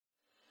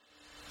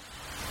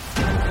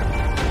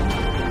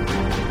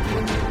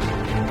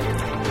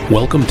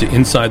Welcome to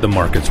Inside the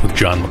Markets with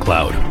John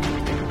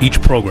McLeod.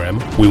 Each program,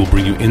 we will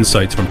bring you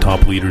insights from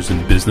top leaders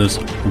in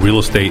business, real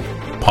estate,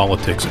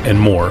 politics, and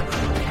more,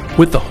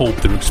 with the hope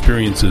that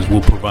experiences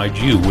will provide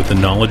you with the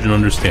knowledge and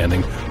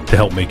understanding to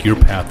help make your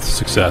path to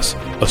success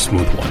a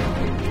smooth one.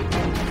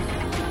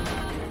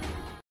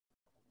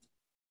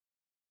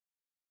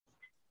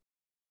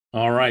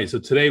 All right, so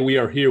today we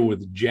are here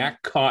with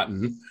Jack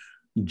Cotton.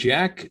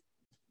 Jack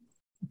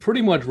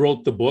pretty much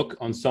wrote the book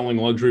on selling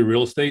luxury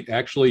real estate.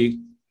 Actually,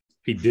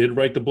 he did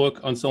write the book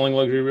on selling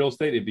luxury real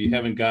estate. If you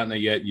haven't gotten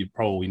it yet, you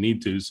probably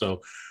need to. So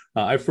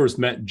I first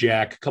met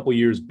Jack a couple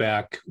years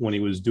back when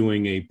he was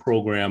doing a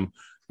program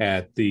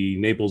at the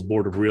Naples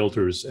Board of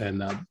Realtors.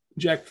 And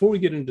Jack, before we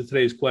get into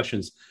today's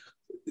questions,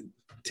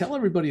 tell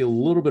everybody a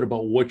little bit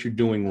about what you're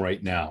doing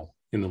right now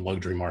in the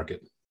luxury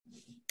market.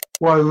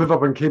 Well, I live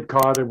up in Cape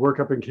Cod. I work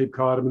up in Cape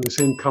Cod. I'm in the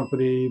same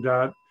company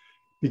that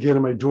began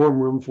in my dorm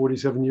room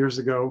 47 years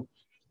ago.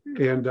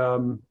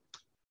 And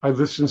I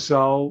list and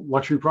sell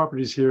luxury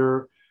properties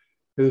here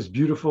in this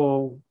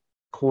beautiful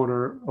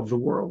corner of the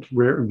world,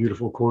 rare and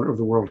beautiful corner of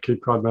the world,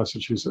 Cape Cod,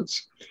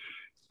 Massachusetts.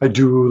 I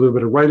do a little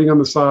bit of writing on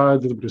the side,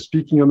 a little bit of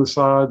speaking on the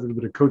side, a little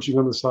bit of coaching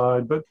on the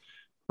side, but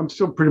I'm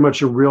still pretty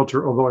much a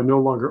realtor, although I no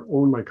longer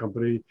own my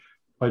company.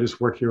 I just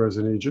work here as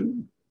an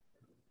agent.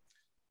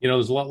 You know,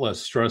 there's a lot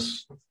less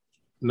stress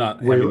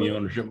not having the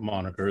ownership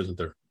moniker, isn't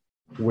there?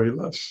 Way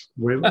less.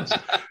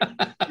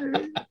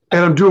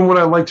 And I'm doing what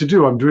I like to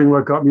do. I'm doing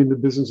what got me into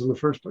business in the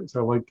first place.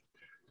 I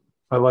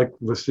like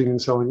listing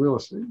and selling real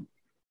estate.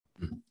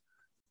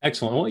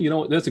 Excellent. Well, you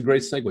know, that's a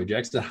great segue,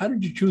 Jackson. How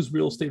did you choose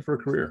real estate for a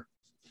career?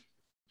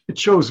 It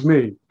chose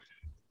me.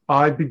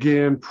 I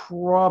began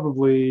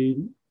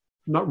probably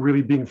not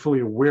really being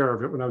fully aware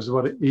of it when I was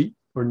about 8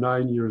 or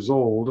 9 years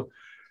old.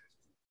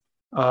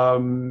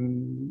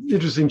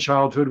 Interesting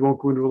childhood, won't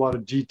go into a lot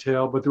of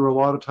detail, but there were a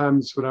lot of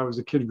times when I was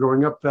a kid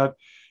growing up that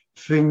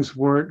things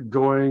weren't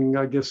going,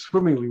 I guess,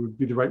 swimmingly would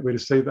be the right way to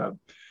say that.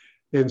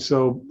 And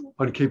so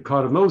on Cape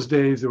Cod in those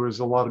days, there was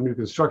a lot of new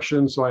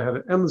construction. So I had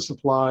an endless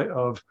supply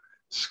of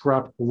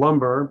scrap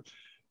lumber.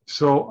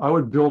 So I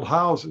would build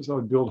houses. I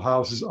would build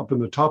houses up in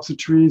the tops of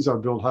trees. I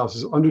would build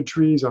houses under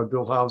trees. I would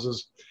build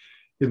houses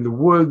in the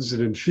woods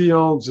and in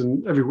fields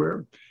and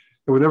everywhere.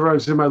 And whenever I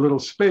was in my little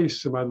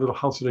space, in my little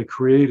house that I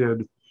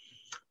created,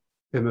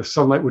 and the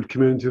sunlight would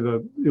come into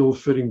the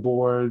ill-fitting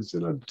boards,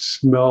 and I'd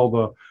smell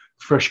the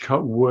fresh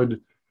cut wood,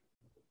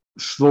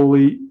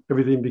 slowly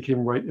everything became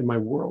right in my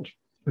world.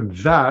 And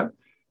that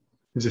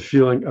is a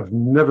feeling I've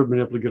never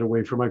been able to get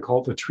away from. I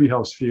call it the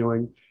treehouse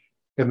feeling.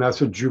 And that's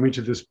what drew me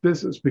to this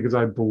business, because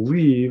I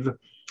believe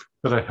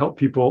that I help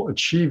people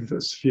achieve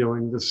this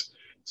feeling, this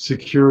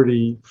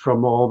security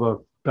from all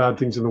the bad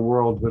things in the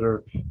world that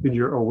are in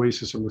your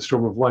oasis in the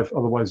storm of life,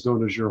 otherwise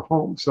known as your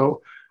home.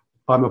 So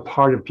I'm a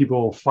part of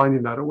people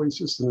finding that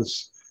oasis, and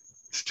it's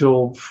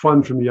still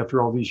fun for me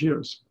after all these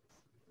years.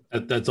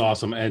 That's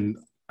awesome. And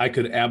I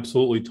could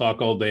absolutely talk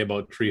all day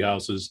about tree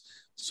houses.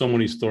 So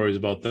many stories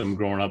about them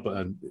growing up.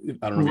 I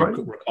don't know if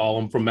you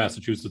recall them from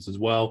Massachusetts as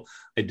well.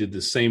 I did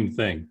the same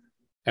thing.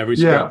 Every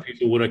scrap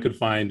piece of wood I could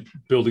find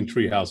building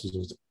tree houses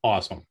was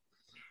awesome.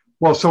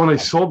 Well, so when I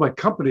sold my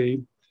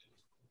company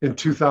in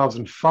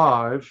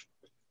 2005,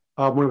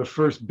 one of the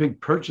first big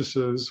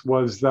purchases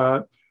was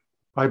that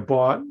I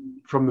bought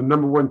from the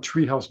number one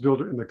treehouse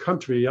builder in the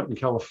country out in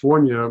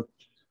California.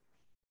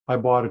 I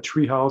bought a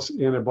tree house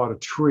and I bought a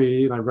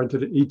tree, and I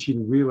rented an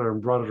 18-wheeler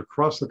and brought it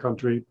across the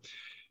country,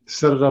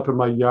 set it up in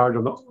my yard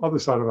on the other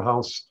side of the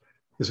house.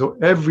 And so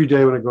every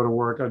day when I go to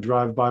work, I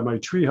drive by my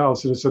tree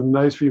house, and it's a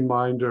nice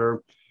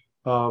reminder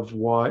of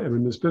why I'm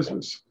in this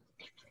business.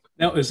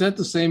 Now, is that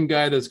the same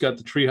guy that's got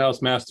the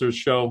Treehouse Masters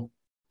show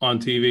on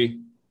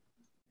TV?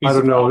 I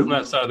don't know. From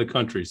that side of the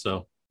country,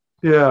 so.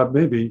 Yeah,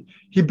 maybe.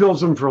 He builds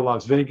them for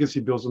Las Vegas.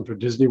 He builds them for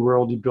Disney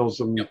World. He builds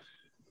them. Yep.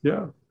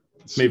 Yeah.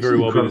 May very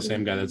well be the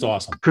same guy. That's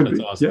awesome. That's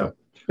awesome. Yeah.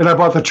 And I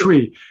bought the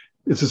tree.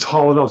 It's just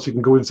hollowed out, so you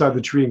can go inside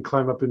the tree and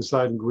climb up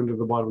inside and go into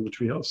the bottom of the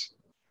treehouse.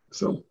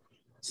 So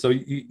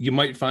you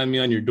might find me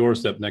on your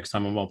doorstep next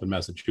time I'm up in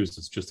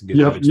Massachusetts just to get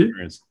that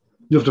experience.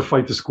 You have to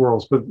fight the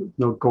squirrels, but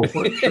no, go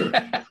for it. Sure.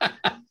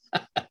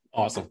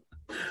 Awesome.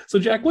 So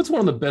Jack, what's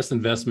one of the best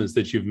investments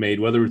that you've made,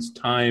 whether it's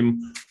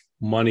time,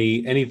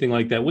 money, anything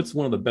like that? What's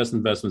one of the best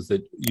investments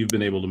that you've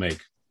been able to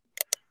make?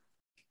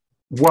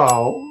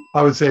 Wow,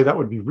 I would say that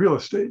would be real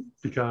estate,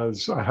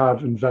 because I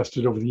have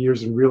invested over the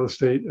years in real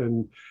estate,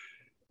 and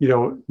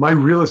my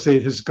real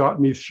estate has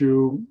gotten me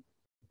through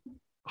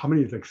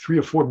like 3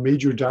 or 4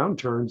 major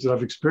downturns that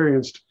I've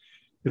experienced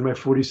in my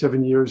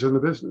 47 years in the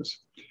business.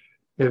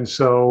 And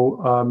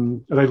so,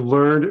 and I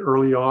learned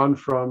early on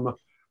from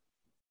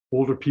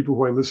older people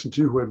who I listened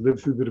to who had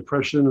lived through the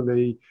Depression,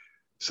 and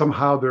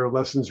somehow their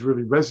lessons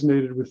really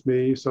resonated with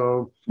me.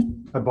 So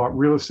I bought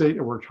real estate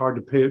and worked hard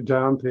to pay it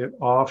down, pay it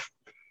off.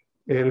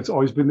 And it's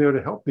always been there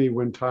to help me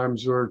when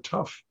times are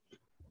tough.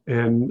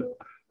 And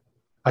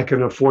I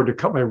can afford to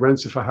cut my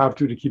rents if I have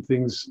to keep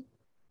things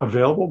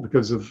available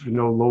because of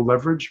low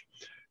leverage.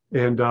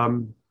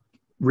 And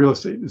real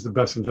estate is the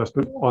best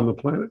investment on the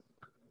planet.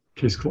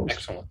 Case closed.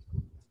 Excellent.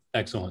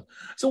 Excellent.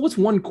 So what's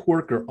one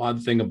quirk or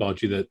odd thing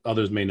about you that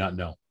others may not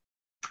know?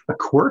 A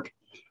quirk?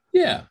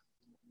 Yeah.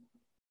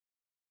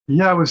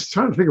 Yeah, I was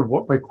trying to think of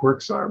what my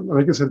quirks are.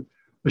 I guess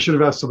I should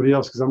have asked somebody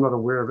else because I'm not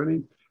aware of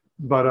any.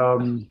 But,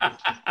 I'm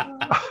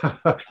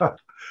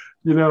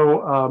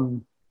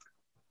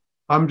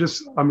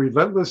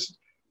relentless,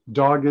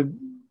 dogged,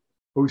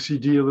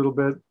 OCD a little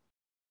bit.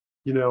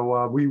 We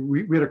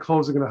had a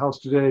closing in a house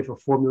today for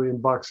 $4 million.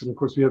 And of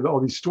course, we had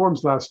all these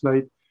storms last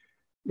night.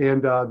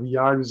 And the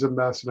yard was a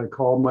mess. And I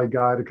called my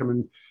guy to come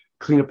and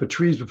clean up the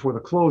trees before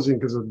the closing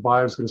because the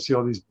buyer's going to see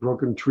all these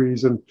broken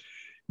trees. And,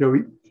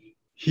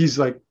 he's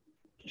like,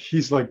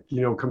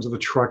 comes with a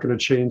truck and a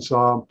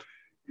chainsaw.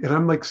 And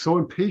I'm like so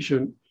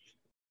impatient.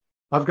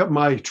 I've got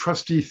my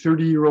trusty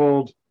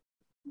 30-year-old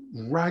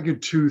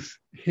ragged tooth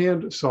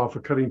hand saw for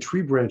cutting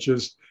tree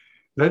branches.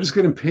 And I just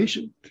get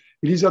impatient.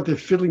 And he's out there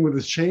fiddling with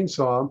his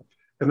chainsaw.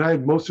 And I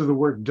had most of the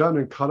work done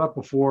and cut up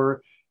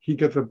before he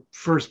got the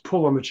first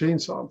pull on the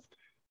chainsaw.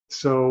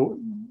 So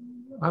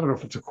I don't know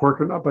if it's a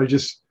quirk or not, but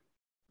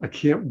I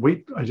can't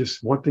wait. I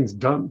just want things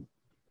done.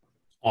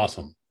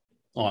 Awesome.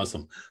 Well,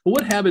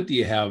 what habit do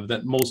you have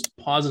that most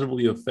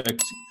positively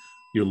affects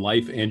your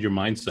life and your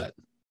mindset?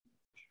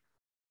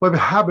 Well, I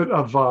have a habit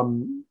of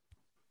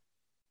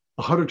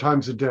 100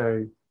 times a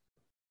day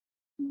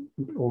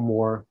or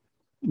more,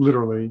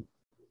 literally,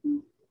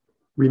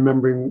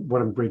 remembering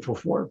what I'm grateful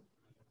for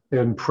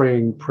and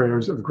praying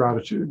prayers of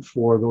gratitude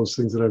for those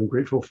things that I'm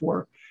grateful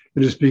for.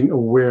 And just being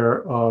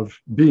aware of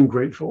being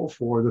grateful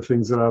for the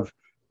things that I've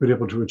been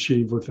able to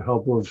achieve with the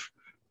help of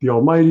the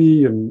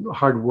Almighty and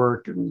hard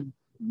work and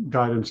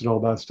guidance and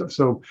all that stuff.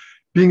 So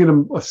being in a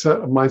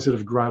mindset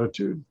of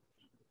gratitude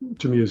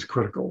to me is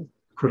critical.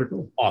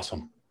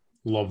 Awesome.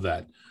 Love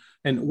that.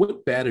 And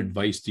what bad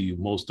advice do you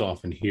most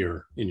often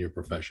hear in your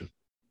profession?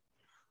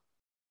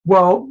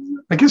 Well,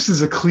 I guess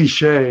there's a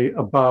cliche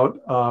about,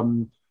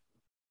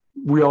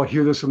 we all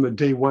hear this from the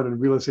day one in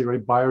real estate,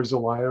 right? Buyers are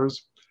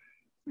liars.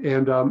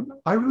 And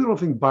I really don't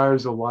think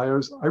buyers are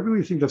liars. I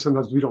really think that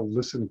sometimes we don't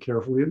listen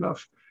carefully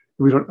enough.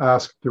 We don't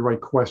ask the right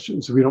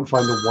questions. We don't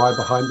find the why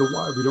behind the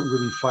why. We don't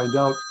really find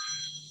out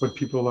what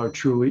people are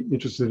truly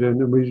interested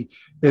in. And we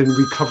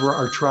cover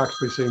our tracks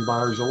by saying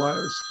buyers are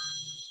liars.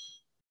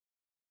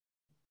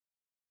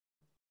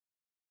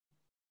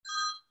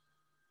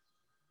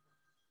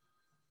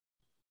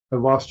 I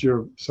lost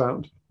your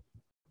sound.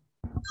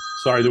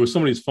 Sorry, there was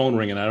somebody's phone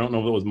ringing. I don't know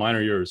if it was mine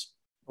or yours.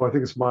 Oh, I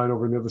think it's mine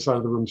over on the other side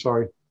of the room.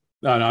 Sorry.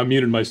 No, I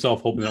muted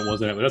myself, hoping that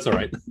wasn't it, but that's all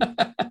right.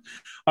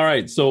 All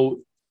right,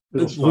 so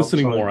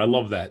listening more. I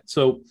love that.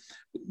 So,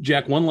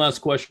 Jack, one last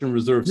question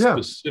reserved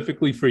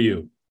specifically for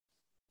you.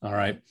 All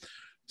right.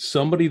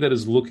 Somebody that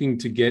is looking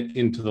to get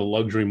into the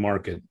luxury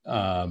market,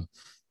 how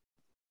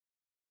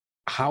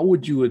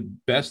would you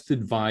best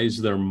advise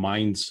their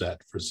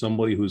mindset for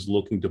somebody who's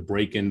looking to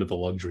break into the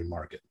luxury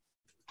market?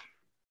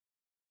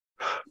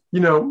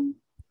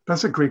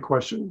 That's a great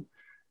question,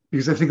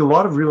 because I think a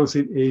lot of real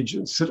estate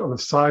agents sit on the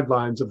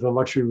sidelines of the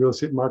luxury real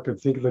estate market,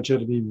 thinking that you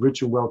have to be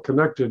rich and well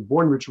connected,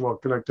 born rich and well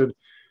connected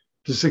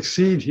to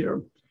succeed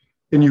here.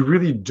 And you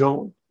really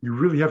don't. You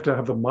really have to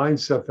have the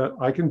mindset that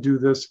I can do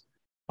this.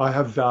 I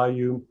have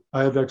value.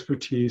 I have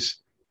expertise.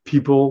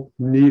 People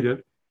need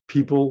it.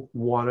 People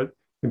want it.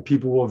 And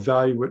people will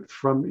value it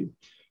from me.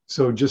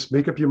 So just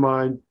make up your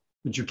mind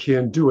that you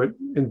can do it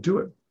and do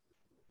it.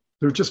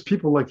 They're just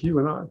people like you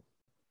and I.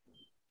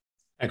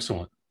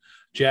 Excellent.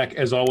 Jack,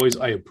 as always,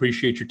 I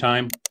appreciate your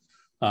time.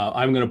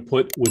 I'm going to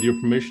put, with your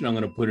permission, I'm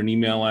going to put an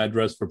email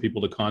address for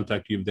people to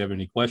contact you if they have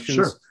any questions.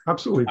 Sure,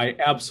 absolutely. I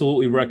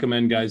absolutely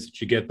recommend, guys,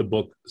 that you get the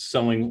book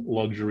Selling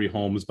Luxury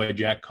Homes by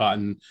Jack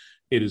Cotton.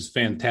 It is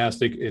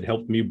fantastic. It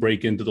helped me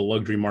break into the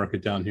luxury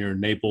market down here in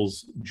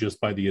Naples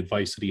just by the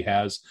advice that he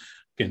has.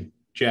 Again,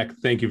 Jack,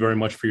 thank you very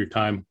much for your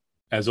time.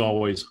 As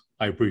always,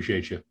 I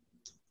appreciate you.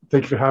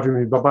 Thank you for having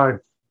me. Bye-bye.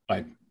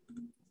 Bye.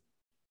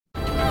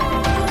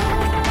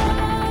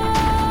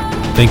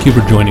 Thank you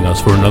for joining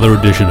us for another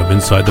edition of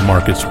Inside the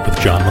Markets with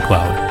John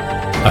McLeod.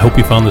 I hope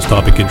you found this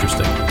topic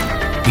interesting.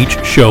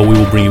 Each show, we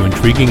will bring you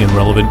intriguing and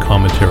relevant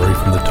commentary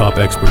from the top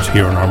experts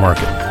here in our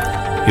market.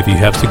 If you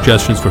have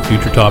suggestions for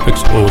future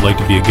topics or would like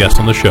to be a guest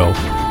on the show,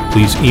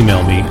 please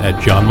email me at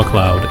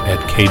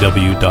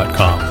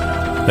johnmcleod@kw.com.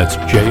 That's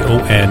JONMCLEOD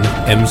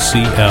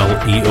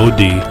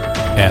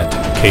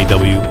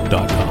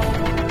 @kw.com.